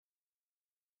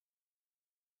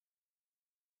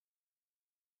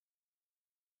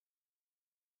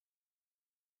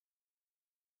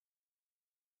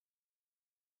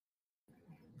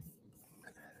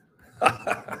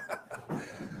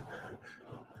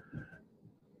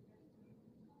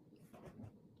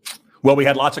Well, we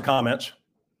had lots of comments,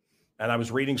 and I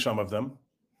was reading some of them,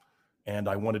 and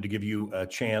I wanted to give you a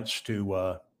chance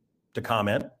to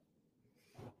comment.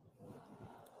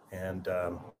 And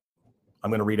I'm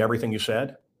going to read everything you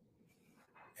said.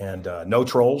 And no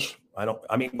trolls.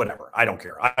 Whatever. I don't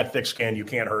care. I got thick skin. You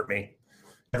can't hurt me.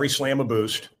 Every slam a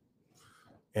boost.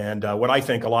 And what I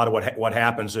think a lot of what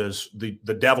happens is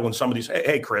the devil in some of these.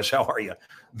 Hey, Chris, how are you?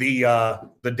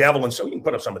 The devil in so you can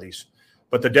put up some of these.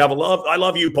 But the devil, I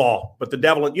love you, Paul. But the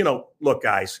devil, look,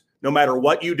 guys, no matter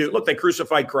what you do, look, they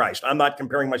crucified Christ. I'm not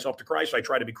comparing myself to Christ. I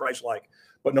try to be Christ-like.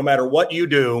 But no matter what you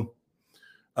do,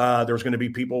 there's going to be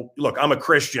people. Look, I'm a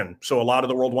Christian, so a lot of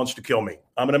the world wants to kill me.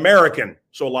 I'm an American,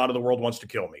 so a lot of the world wants to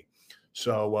kill me.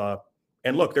 So,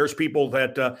 and look, there's people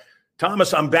that,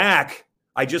 Thomas, I'm back.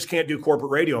 I just can't do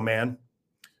corporate radio, man.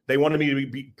 They wanted me to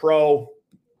be pro,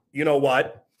 you know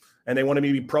what, and they wanted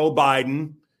me to be pro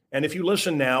Biden. And if you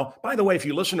listen now, by the way, if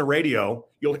you listen to radio,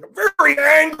 you'll hear very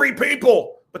angry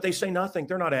people, but they say nothing.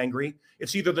 They're not angry.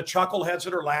 It's either the chuckleheads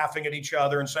that are laughing at each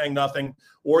other and saying nothing,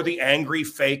 or the angry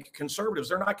fake conservatives.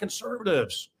 They're not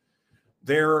conservatives.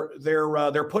 They're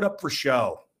put up for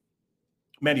show.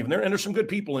 Many of them. And there's some good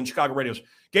people in Chicago radios.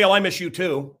 Gail, I miss you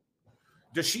too.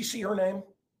 Does she see her name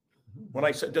when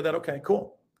I did that? Okay,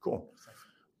 cool.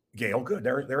 Gail, good.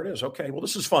 There it is. Okay. Well,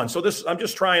 this is fun. So I'm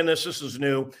just trying this. This is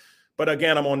new. But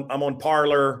again, I'm on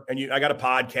Parler, and I got a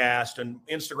podcast, and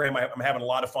Instagram I'm having a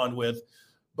lot of fun with.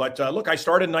 But look, I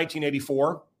started in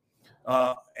 1984,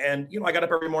 and I got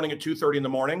up every morning at 2:30 in the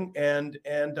morning. And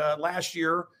last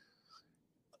year,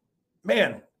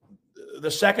 man, the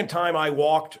second time I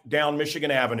walked down Michigan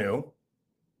Avenue,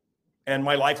 and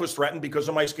my life was threatened because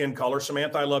of my skin color.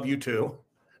 Samantha, I love you too.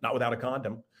 Not without a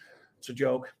condom. It's a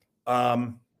joke.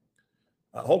 Hold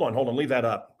on, leave that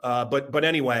up. But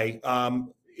anyway.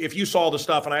 If you saw the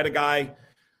stuff, and I had a guy,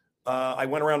 I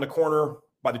went around the corner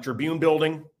by the Tribune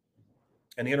building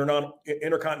and the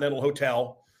Intercontinental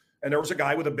Hotel, and there was a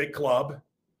guy with a big club.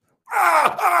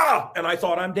 And I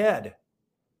thought, I'm dead.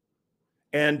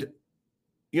 And,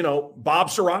 Bob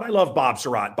Surratt, I love Bob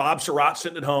Surratt. Bob Surratt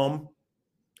sitting at home.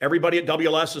 Everybody at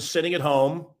WLS is sitting at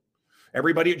home.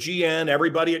 Everybody at GN,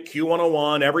 everybody at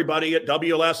Q101, everybody at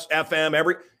WLS FM,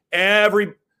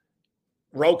 every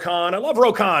Rokan. I love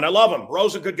Rokan. I love him.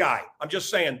 Ro's a good guy. I'm just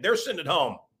saying, they're sitting at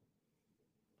home.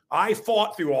 I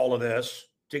fought through all of this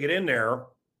to get in there.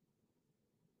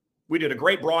 We did a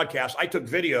great broadcast. I took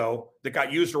video that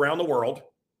got used around the world.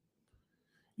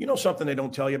 You know something they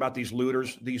don't tell you about these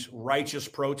looters, these righteous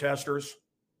protesters?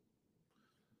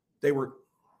 They were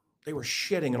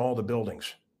shitting in all the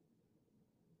buildings.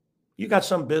 You got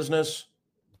some business,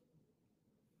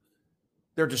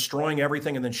 they're destroying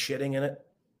everything and then shitting in it.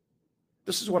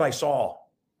 This is what I saw.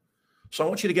 So I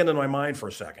want you to get into my mind for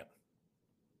a second.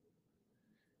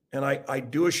 And I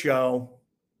do a show,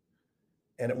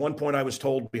 and at one point I was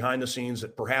told behind the scenes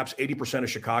that perhaps 80%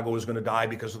 of Chicago is going to die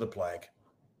because of the plague.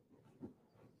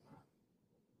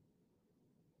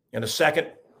 And a second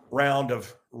round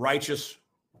of righteous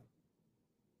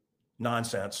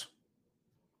nonsense.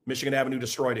 Michigan Avenue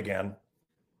destroyed again.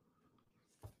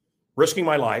 Risking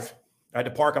my life. I had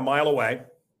to park a mile away.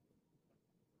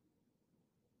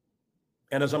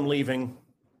 And as I'm leaving,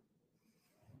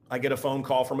 I get a phone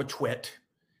call from a twit.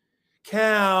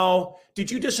 Cal,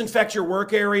 did you disinfect your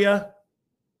work area?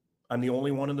 I'm the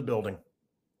only one in the building,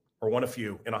 or one of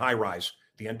few, in a high rise,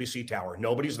 the NBC tower.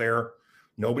 Nobody's there.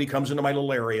 Nobody comes into my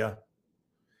little area.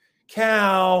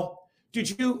 Cal,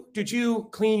 did you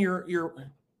clean your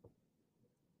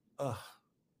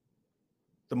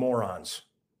the morons,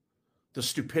 the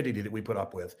stupidity that we put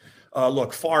up with.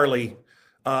 Look, Farley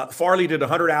did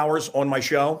 100 hours on my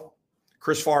show.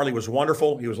 Chris Farley was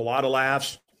wonderful. He was a lot of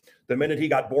laughs. The minute he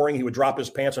got boring, he would drop his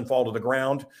pants and fall to the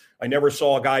ground. I never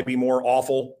saw a guy be more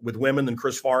awful with women than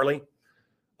Chris Farley.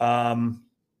 But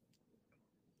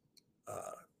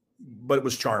it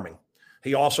was charming.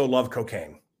 He also loved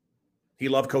cocaine. He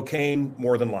loved cocaine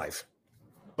more than life.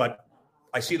 But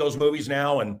I see those movies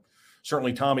now, and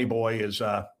certainly Tommy Boy is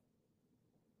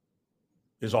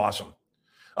awesome.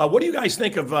 What do you guys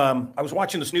think of, I was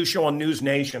watching this new show on News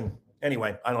Nation.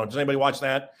 Anyway, I don't know. Does anybody watch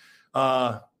that?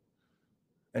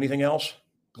 Anything else?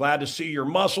 Glad to see your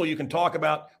muscle. You can talk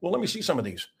about, well, let me see some of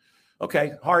these.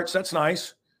 Okay. Hearts. That's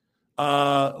nice.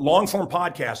 Long form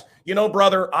podcast. You know,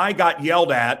 brother, I got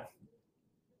yelled at,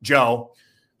 Joe.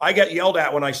 I got yelled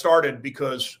at when I started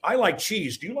because I like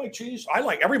cheese. Do you like cheese?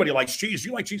 Everybody likes cheese. Do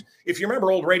you like cheese? If you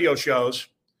remember old radio shows,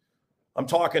 I'm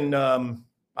talking,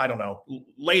 I don't know,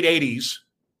 late 80s.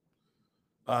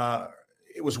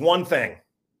 It was one thing.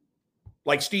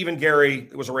 Like Stephen Gary,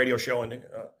 it was a radio show, and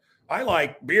I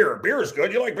like beer. Beer is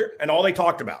good. You like beer? And all they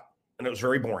talked about, and it was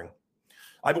very boring.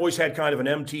 I've always had kind of an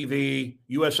MTV,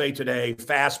 USA Today,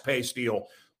 fast-paced deal.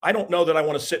 I don't know that I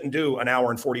want to sit and do an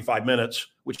hour and 45 minutes,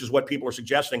 which is what people are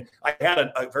suggesting. I had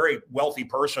a very wealthy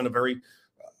person,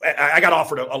 I got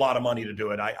offered a lot of money to do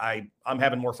it. I'm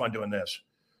having more fun doing this.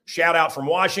 Shout out from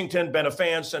Washington, been a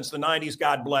fan since the 90s.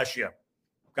 God bless you.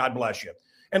 God bless you.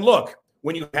 And look,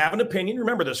 when you have an opinion,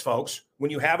 remember this, folks, when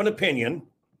you have an opinion,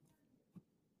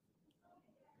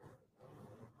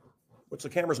 what's the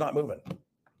camera's not moving?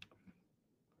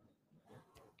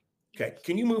 Okay,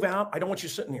 can you move out? I don't want you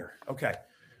sitting here. Okay.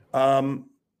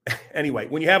 Anyway,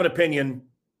 when you have an opinion,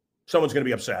 someone's going to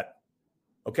be upset.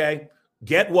 Okay?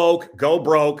 Get woke, go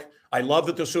broke. I love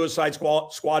that the Suicide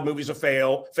Squad movie's a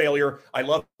failure. I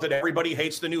love that everybody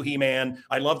hates the new He-Man.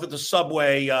 I love that the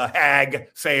Subway hag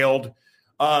failed.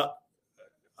 Yeah,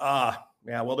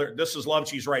 well, this is Love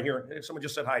Cheese right here. Someone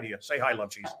just said hi to you. Say hi,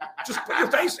 Love Cheese. Just put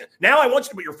your face in. Now I want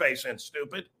you to put your face in,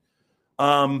 stupid.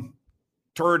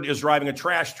 Turd is driving a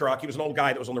trash truck. He was an old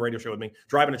guy that was on the radio show with me,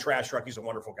 driving a trash truck. He's a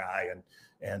wonderful guy.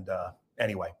 And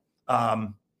anyway,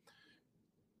 have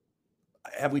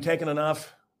we taken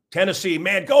enough? Tennessee,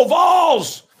 man, go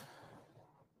Vols!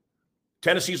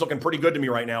 Tennessee's looking pretty good to me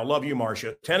right now. Love you,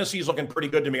 Marcia. Tennessee's looking pretty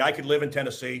good to me. I could live in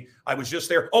Tennessee. I was just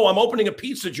there. Oh, I'm opening a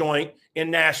pizza joint in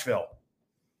Nashville.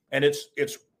 And it's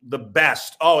the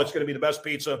best. Oh, it's going to be the best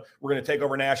pizza. We're going to take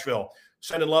over Nashville.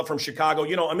 Sending love from Chicago.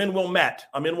 You know, I'm in Wilmette.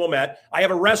 I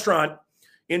have a restaurant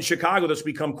in Chicago that's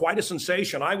become quite a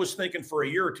sensation. I was thinking for a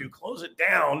year or two, close it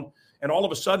down. And all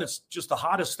of a sudden, it's just the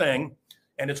hottest thing.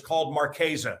 And it's called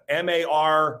Marchesa.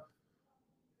 Marchesa.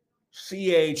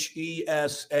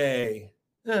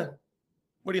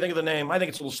 What do you think of the name? I think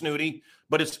it's a little snooty,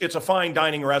 but it's a fine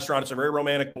dining restaurant. It's a very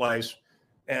romantic place.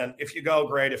 And if you go,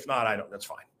 great. If not, I don't. That's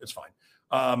fine. It's fine.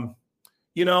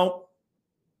 You know,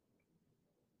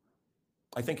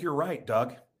 I think you're right,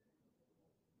 Doug.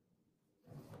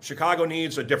 Chicago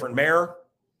needs a different mayor.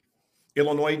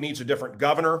 Illinois needs a different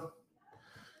governor.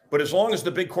 But as long as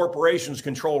the big corporations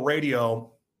control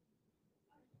radio,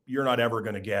 you're not ever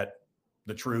going to get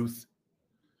the truth.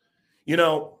 You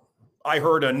know, I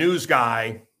heard a news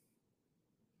guy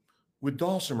with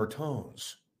dulcimer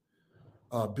tones,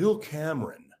 Bill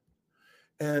Cameron,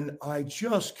 and I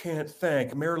just can't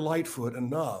thank Mayor Lightfoot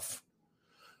enough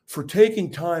for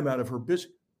taking time out of her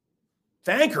business.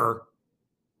 Thank her?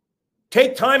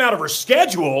 Take time out of her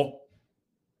schedule?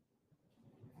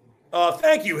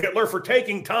 Thank you, Hitler, for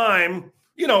taking time,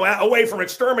 away from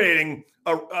exterminating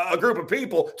a group of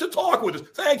people to talk with us.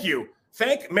 Thank you.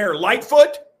 Thank Mayor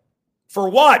Lightfoot for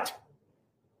what?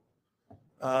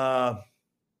 When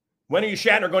are you,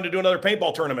 Shatner, going to do another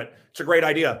paintball tournament? It's a great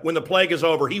idea. When the plague is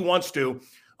over, he wants to.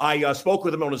 I spoke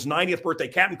with him on his 90th birthday.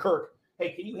 Captain Kirk.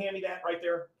 Hey, can you hand me that right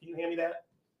there? Can you hand me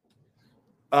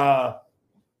that?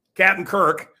 Captain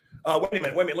Kirk. Wait a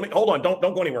minute. Let me hold on. Don't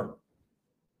go anywhere.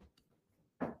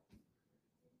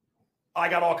 I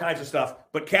got all kinds of stuff.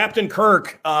 But Captain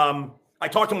Kirk, I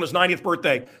talked to him on his 90th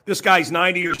birthday. This guy's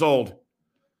 90 years old.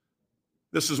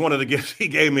 This is one of the gifts he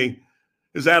gave me.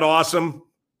 Is that awesome?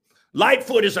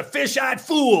 Lightfoot is a fish-eyed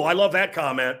fool. I love that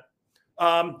comment.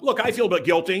 Look, I feel a bit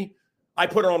guilty. I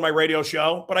put her on my radio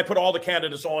show, but I put all the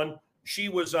candidates on. She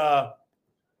was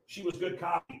good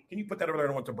copy. Can you put that over there? I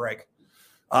don't want to break.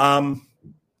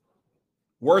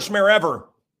 Worst mayor ever.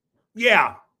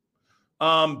 Yeah.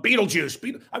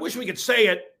 Beetlejuice. I wish we could say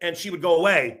it and she would go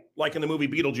away, like in the movie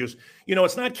Beetlejuice.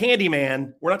 It's not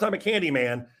Candyman. We're not talking about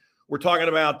Candyman. We're talking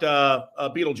about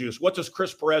Beetlejuice. What does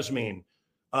Chris Perez mean?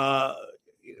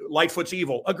 Lightfoot's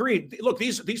evil. Agreed. Look,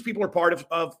 these people are part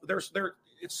of it's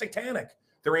satanic.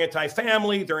 They're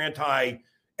anti-family. They're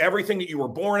anti-everything that you were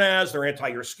born as. They're anti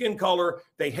your skin color.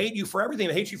 They hate you for everything.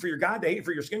 They hate you for your God. They hate you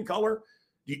for your skin color.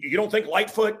 You don't think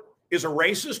Lightfoot is a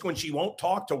racist when she won't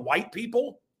talk to white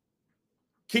people?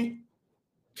 Can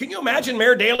you imagine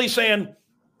Mayor Daley saying,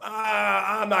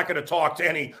 I'm not going to talk to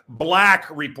any black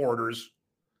reporters?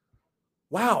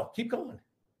 Wow. Keep going.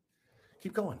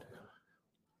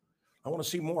 I want to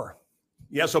see more.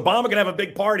 Yes, Obama can have a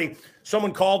big party.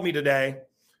 Someone called me today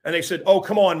and they said, oh,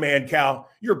 come on, man, Cal.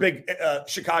 You're a big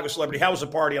Chicago celebrity. How was the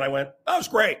party? And I went, oh, it was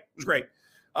great. It was great.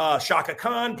 Shaka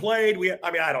Khan played.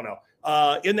 I don't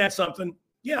know. Isn't that something?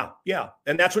 Yeah.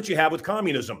 And that's what you have with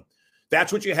communism.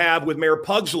 That's what you have with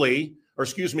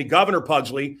Governor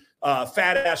Pugsley,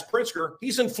 fat ass Pritzker.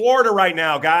 He's in Florida right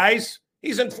now, guys.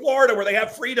 He's in Florida where they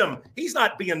have freedom. He's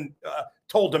not being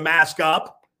told to mask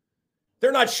up.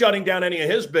 They're not shutting down any of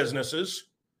his businesses.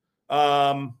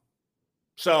 So,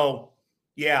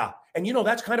 yeah. And,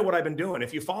 that's kind of what I've been doing.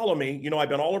 If you follow me, I've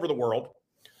been all over the world.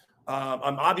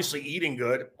 I'm obviously eating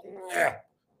good,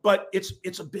 but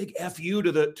it's a big FU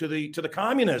to the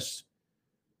communists.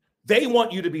 They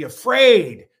want you to be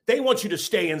afraid. They want you to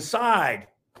stay inside.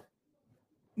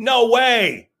 No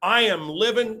way. I am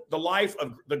living the life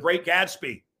of the Great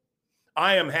Gatsby.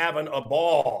 I am having a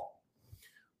ball.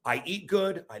 I eat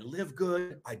good. I live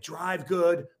good. I drive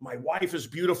good. My wife is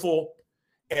beautiful.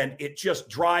 And it just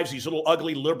drives these little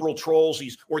ugly liberal trolls,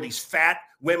 these fat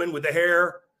women with the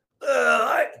hair.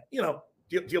 Do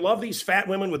you love these fat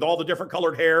women with all the different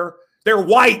colored hair? They're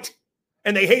white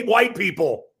and they hate white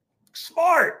people.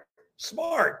 Smart.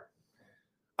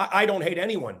 I don't hate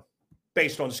anyone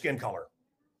based on skin color.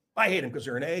 I hate them because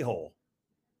they're an a-hole.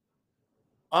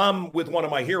 I'm with one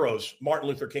of my heroes, Martin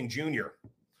Luther King Jr.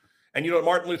 And you know what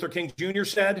Martin Luther King Jr.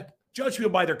 said? Judge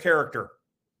people by their character.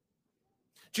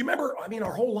 Do you remember,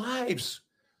 our whole lives,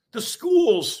 the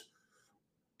schools,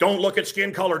 don't look at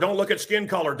skin color, don't look at skin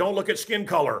color, don't look at skin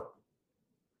color.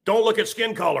 Don't look at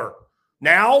skin color.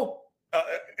 Now,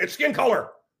 it's skin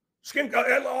color.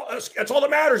 That's all that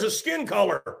matters is skin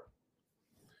color.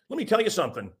 Let me tell you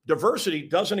something. Diversity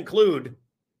doesn't include,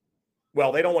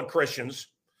 they don't want Christians.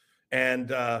 And,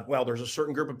 there's a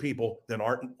certain group of people that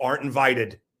aren't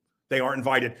invited. They aren't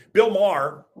invited. Bill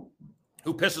Maher,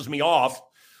 who pisses me off,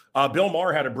 Bill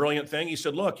Maher had a brilliant thing. He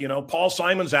said, look, Paul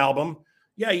Simon's album,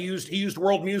 he used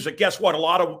world music. Guess what? A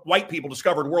lot of white people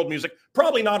discovered world music.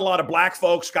 Probably not a lot of black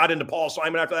folks got into Paul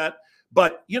Simon after that.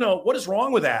 But, what is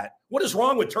wrong with that? What is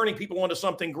wrong with turning people into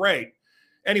something great?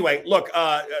 Anyway, look,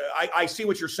 I see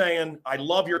what you're saying. I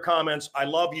love your comments. I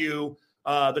love you.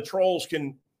 The trolls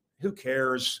who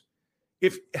cares?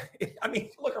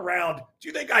 Look around. Do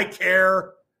you think I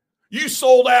care? You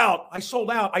sold out. I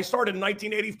sold out. I started in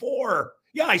 1984.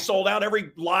 Yeah, I sold out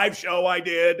every live show I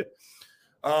did.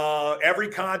 Every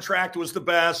contract was the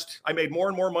best. I made more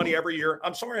and more money every year.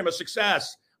 I'm sorry, I'm a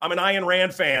success. I'm an Ayn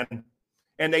Rand fan,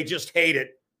 and they just hate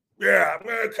it. Yeah,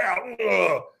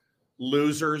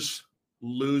 losers.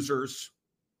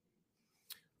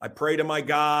 I pray to my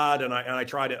God, and I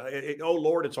try to. Oh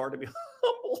Lord, it's hard to be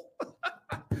humble.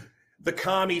 The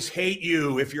commies hate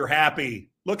you if you're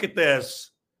happy. Look at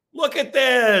this.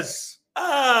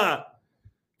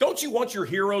 Don't you want your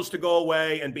heroes to go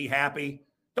away and be happy?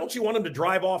 Don't you want them to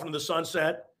drive off into the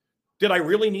sunset? Did I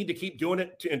really need to keep doing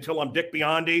it until I'm Dick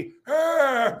Biondi?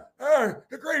 The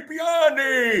great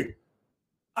Biondi.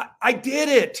 I did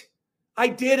it.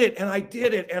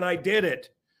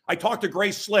 I talked to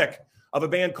Grace Slick of a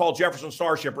band called Jefferson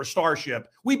Starship.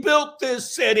 We built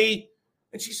this city.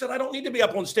 And she said, I don't need to be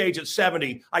up on stage at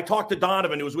 70. I talked to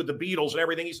Donovan, who was with the Beatles and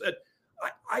everything. He said,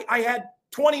 I had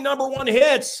 20 number one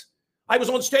hits. I was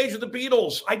on stage with the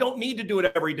Beatles. I don't need to do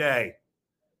it every day.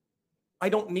 I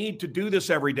don't need to do this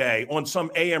every day on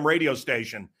some AM radio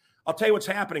station. I'll tell you what's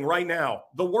happening right now.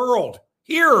 The world,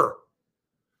 here.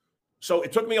 So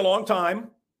it took me a long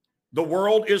time. The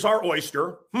world is our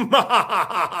oyster. Isn't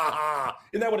that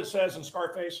what it says in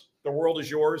Scarface? The world is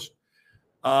yours.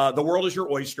 The world is your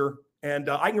oyster. And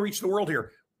I can reach the world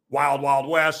here. Wild, Wild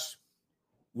West.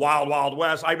 Wild, Wild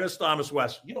West. I miss Thomas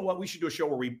West. You know what? We should do a show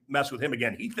where we mess with him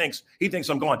again. He thinks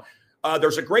I'm gone.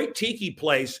 There's a great tiki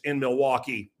place in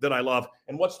Milwaukee that I love.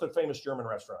 And what's the famous German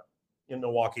restaurant in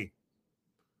Milwaukee?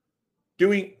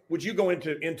 Would you go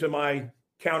into my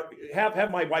counter? Have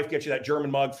my wife get you that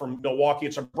German mug from Milwaukee.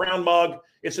 It's a brown mug.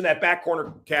 It's in that back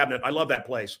corner cabinet. I love that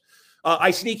place. I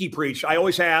sneaky preach. I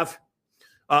always have.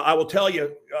 I will tell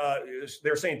you,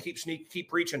 they're saying keep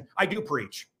preaching. I do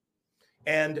preach.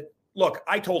 And look,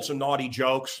 I told some naughty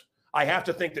jokes. I have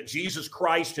to think that Jesus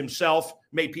Christ himself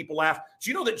made people laugh. Do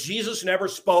you know that Jesus never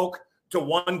spoke to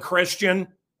one Christian?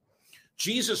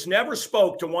 Jesus never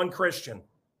spoke to one Christian.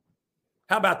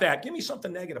 How about that? Give me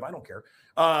something negative. I don't care.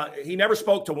 He never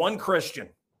spoke to one Christian.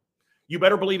 You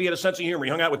better believe he had a sense of humor.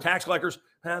 He hung out with tax collectors.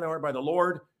 Ordered by the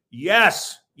Lord.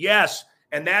 Yes.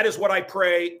 And that is what I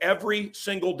pray every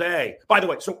single day. By the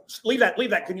way, so leave that.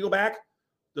 Can you go back?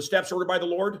 The steps ordered by the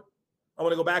Lord. I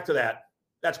want to go back to that.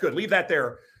 That's good. Leave that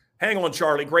there. Hang on,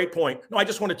 Charlie. Great point. No, I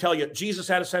just want to tell you, Jesus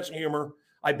had a sense of humor.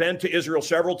 I've been to Israel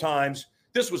several times.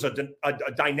 This was a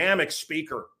dynamic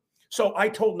speaker. So I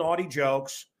told naughty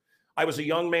jokes. I was a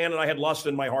young man and I had lust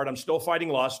in my heart. I'm still fighting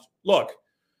lust. Look,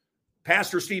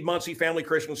 Pastor Steve Muncie, Family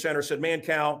Christian Center, said, man,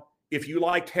 Cal, if you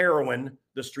liked heroin,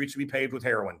 the streets would be paved with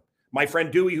heroin. My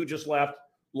friend Dewey, who just left,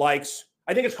 likes,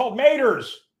 I think it's called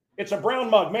Mader's. It's a brown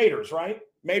mug, Mader's, right?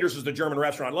 Mader's is the German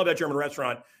restaurant. I love that German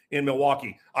restaurant in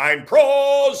Milwaukee. Ein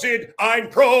Prosit,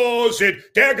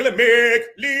 der Glemick,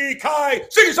 Likai,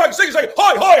 sing,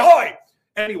 hi.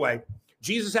 Anyway,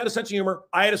 Jesus had a sense of humor.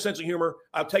 I had a sense of humor.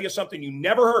 I'll tell you something you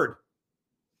never heard,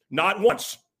 not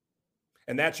once,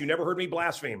 and that's you never heard me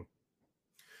blaspheme.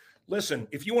 Listen,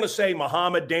 if you want to say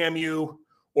Muhammad damn you,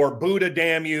 or Buddha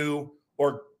damn you,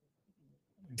 or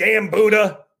damn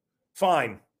Buddha,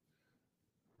 fine.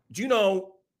 Do you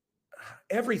know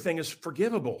everything is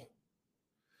forgivable?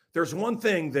 There's one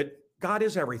thing that God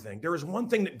is everything. There is one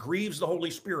thing that grieves the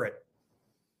Holy Spirit,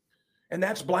 and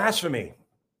that's blasphemy.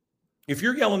 If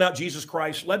you're yelling out Jesus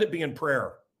Christ, let it be in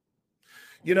prayer.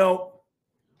 You know,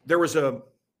 there was a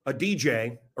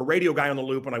DJ, a radio guy on the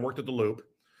Loop when I worked at the Loop.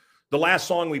 The last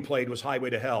song we played was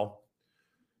Highway to Hell.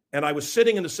 And I was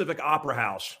sitting in the Civic Opera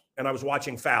House and I was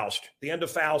watching Faust. The end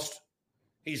of Faust,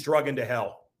 he's drug into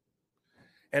hell.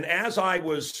 And as I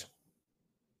was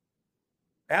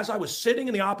sitting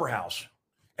in the Opera House,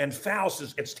 and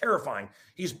Faust it's terrifying.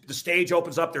 The stage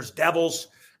opens up, there's devils.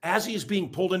 As he's being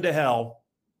pulled into hell,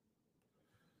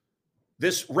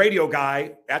 this radio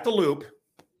guy at the Loop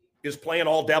is playing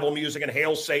all devil music and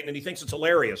hails Satan, and he thinks it's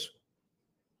hilarious.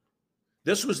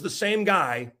 This was the same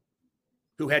guy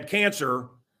who had cancer,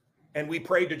 and we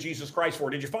prayed to Jesus Christ for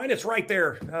it. Did you find it's right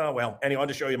there? Oh, well, anyway, I'll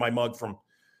just show you my mug from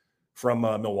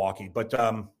Milwaukee. But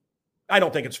I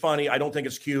don't think it's funny. I don't think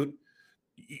it's cute.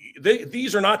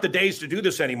 These are not the days to do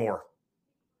this anymore.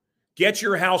 Get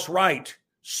your house right.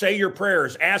 Say your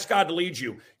prayers. Ask God to lead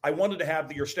you. I wanted to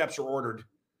have your steps are ordered,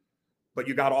 but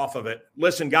you got off of it.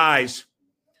 Listen, guys,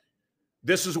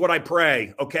 this is what I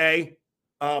pray, okay?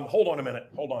 Hold on a minute.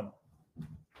 Hold on.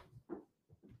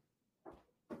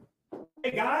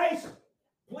 Hey, guys,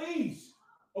 please,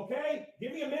 okay?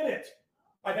 Give me a minute.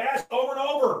 I've asked over and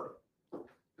over.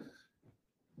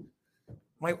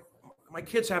 My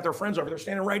kids have their friends over. They're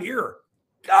standing right here.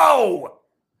 Go!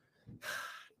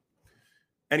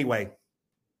 Anyway,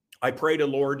 I pray to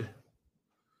the Lord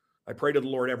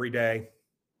every day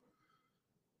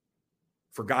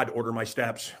for God to order my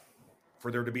steps,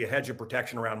 for there to be a hedge of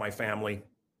protection around my family.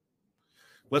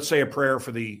 Let's say a prayer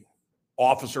for the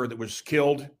officer that was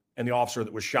killed and the officer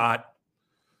that was shot.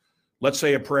 Let's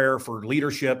say a prayer for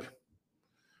leadership,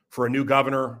 for a new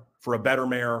governor, for a better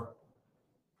mayor.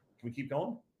 Can we keep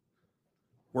going?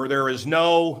 Where there is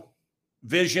no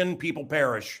vision, people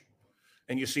perish.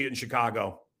 And you see it in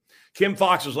Chicago. Kim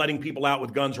Fox is letting people out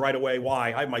with guns right away.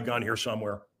 Why? I have my gun here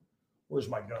somewhere. Where's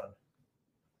my gun?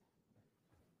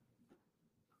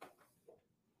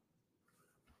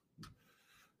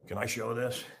 Can I show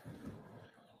this?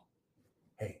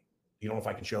 Hey, you don't know if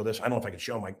I can show this? I don't know if I can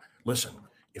show my... Listen,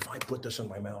 if I put this in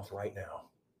my mouth right now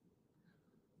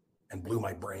and blew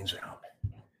my brains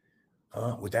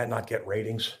out, would that not get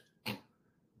ratings?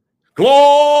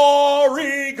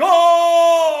 Glory,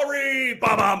 glory,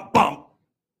 bum.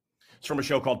 It's from a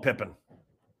show called Pippin.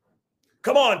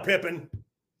 Come on, Pippin.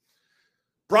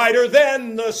 Brighter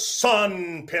than the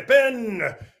sun, Pippin.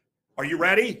 Are you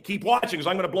ready? Keep watching because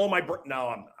I'm going to blow my...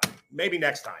 No, maybe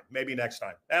next time.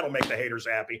 That'll make the haters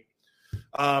happy.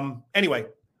 Anyway,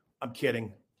 I'm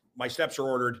kidding. My steps are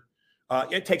ordered.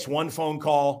 It takes one phone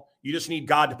call. You just need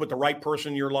God to put the right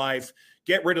person in your life.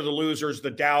 Get rid of the losers,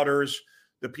 the doubters,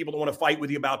 the people that want to fight with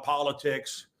you about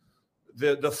politics,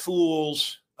 the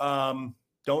fools.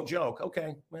 Don't joke.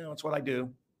 Okay, well, that's what I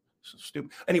do. So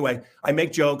stupid. Anyway, I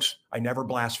make jokes. I never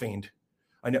blasphemed.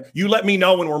 I know. You let me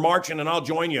know when we're marching and I'll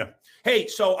join you. Hey,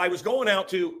 so I was going out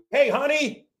to, hey,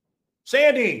 honey,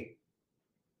 Sandy,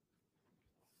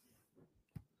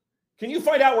 can you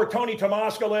find out where Tony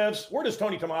Tomasca lives? Where does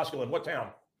Tony Tomasca live? What town?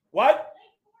 What?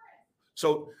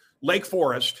 So Lake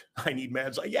Forest. I need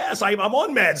meds. Yes, I'm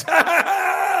on meds.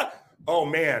 Oh,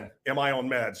 man, am I on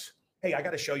meds? Hey, I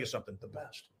got to show you something. The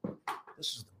best.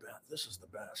 This is the best. This is the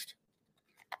best.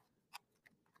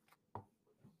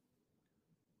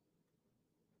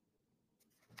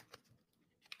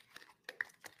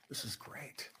 This is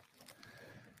great.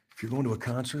 If you're going to a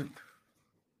concert,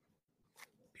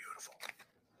 beautiful.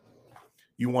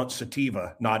 You want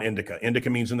sativa, not indica. Indica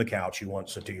means in the couch. You want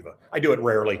sativa. I do it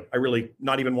rarely. I really,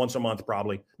 not even once a month,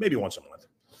 probably. Maybe once a month.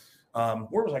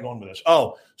 Where was I going with this?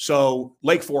 Oh, so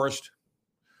Lake Forest.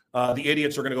 The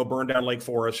idiots are going to go burn down Lake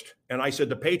Forest. And I said,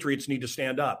 the Patriots need to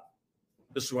stand up.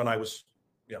 This is when I was,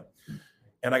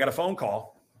 And I got a phone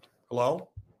call. Hello?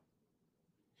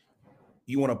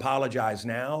 You want to apologize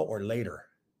now or later?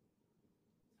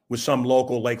 With some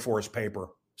local Lake Forest paper,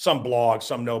 some blog,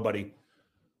 some nobody.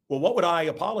 Well, what would I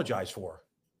apologize for?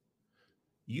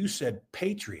 You said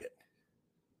patriot.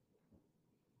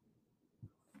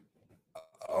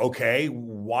 Okay,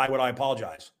 why would I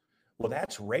apologize? Well,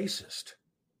 that's racist.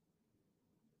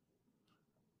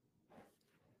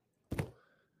 Wow,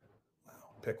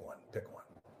 pick one.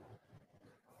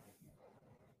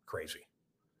 Crazy.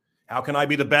 How can I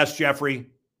be the best, Jeffrey,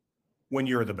 when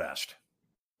you're the best?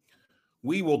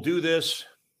 We will do this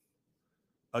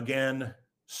again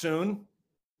soon.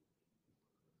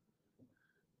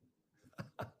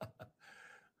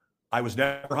 I was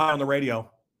never high on the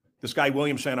radio. This guy,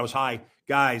 William, saying I was high.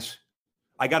 Guys,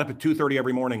 I got up at 2:30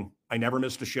 every morning. I never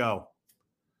missed a show.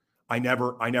 I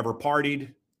never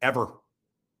partied, ever.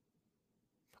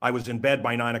 I was in bed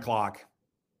by 9 o'clock.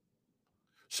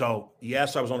 So,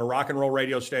 yes, I was on a rock and roll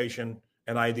radio station,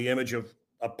 and I had the image of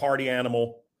a party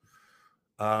animal.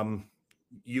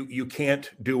 You can't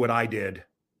do what I did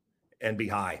and be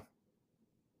high.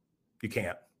 You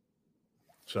can't.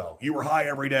 So, you were high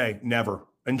every day. Never.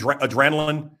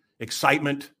 Adrenaline,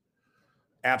 excitement.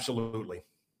 Absolutely.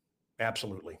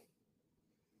 Absolutely.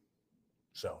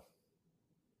 So,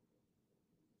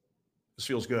 this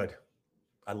feels good.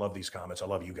 I love these comments. I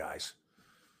love you guys.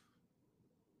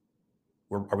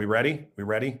 Are we ready? We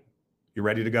ready? You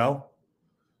ready to go?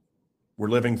 We're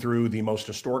living through the most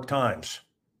historic times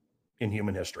in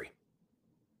human history.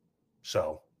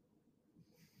 So,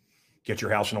 get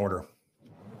your house in order.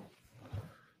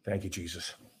 Thank you,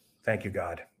 Jesus. Thank you,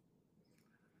 God.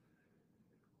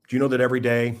 Do you know that every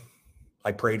day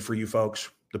I prayed for you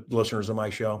folks, the listeners of my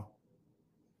show?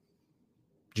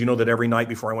 Do you know that every night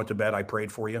before I went to bed, I prayed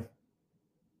for you?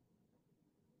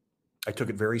 I took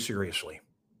it very seriously.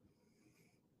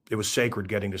 It was sacred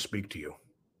getting to speak to you.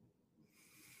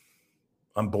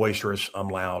 I'm boisterous, I'm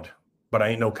loud, but I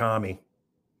ain't no commie.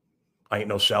 I ain't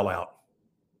no sellout.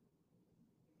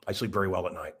 I sleep very well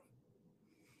at night.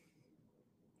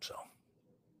 So,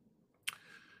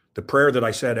 the prayer that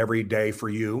I said every day for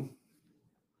you,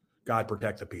 God,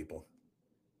 protect the people.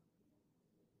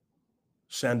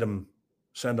 Send them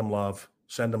love,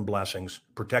 send them blessings,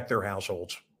 protect their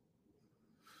households.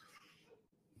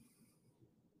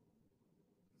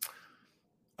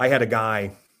 I had a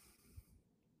guy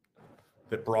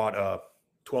that brought a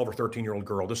 12 or 13-year-old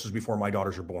girl. This is before my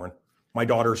daughters are born. My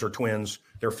daughters are twins.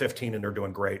 They're 15 and they're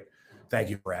doing great. Thank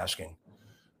you for asking.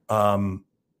 And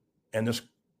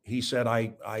he said,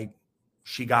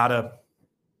 she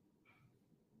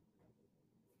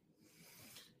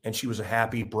was a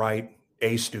happy, bright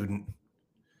A student.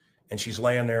 And she's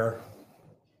laying there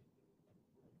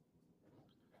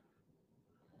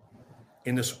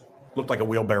in this, looked like a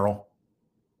wheelbarrow.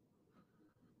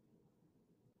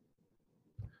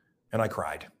 And I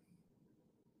cried.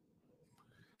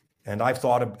 And I've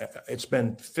thought it's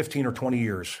been 15 or 20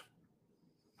 years.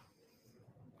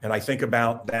 And I think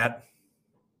about that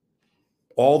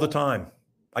all the time.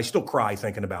 I still cry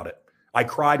thinking about it. I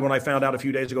cried when I found out a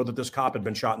few days ago that this cop had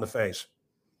been shot in the face.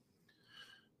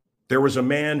 There was a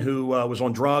man who was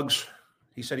on drugs.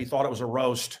 He said he thought it was a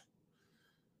roast.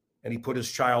 And he put his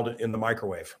child in the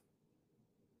microwave.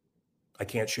 I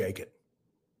can't shake it.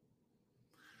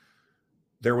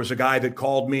 There was a guy that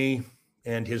called me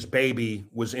and his baby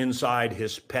was inside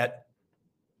his pet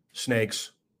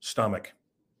snake's stomach.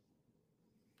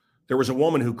 There was a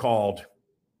woman who called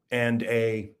and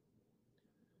a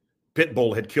pit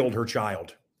bull had killed her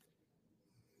child.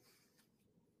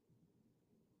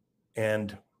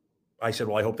 And I said,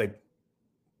 well, I hope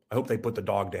they put the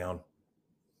dog down.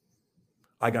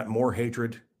 I got more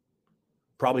hatred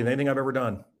probably than anything I've ever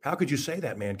done. How could you say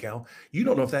that, Mancow? You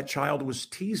don't know if that child was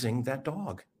teasing that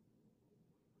dog.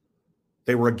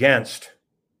 They were against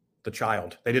the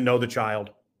child. They didn't know the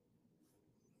child.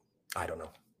 I don't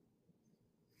know.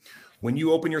 When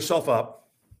you open yourself up,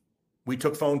 we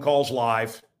took phone calls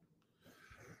live.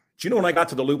 Do you know when I got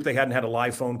to the Loop, they hadn't had a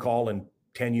live phone call in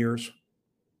 10 years?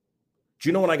 Do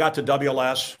you know when I got to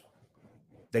WLS,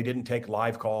 they didn't take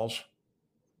live calls?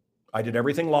 I did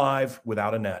everything live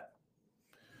without a net.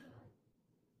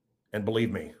 And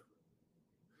believe me,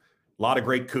 a lot of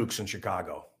great kooks in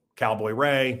Chicago. Cowboy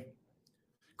Ray,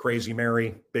 Crazy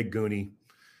Mary, Big Goonie,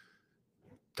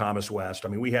 Thomas West. I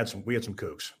mean, we had some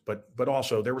kooks, but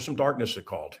also there was some darkness that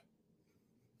called.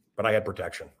 But I had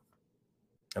protection.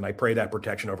 And I pray that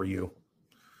protection over you.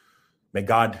 May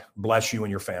God bless you and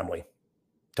your family.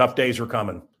 Tough days are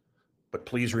coming, but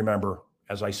please remember,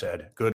 as I said, good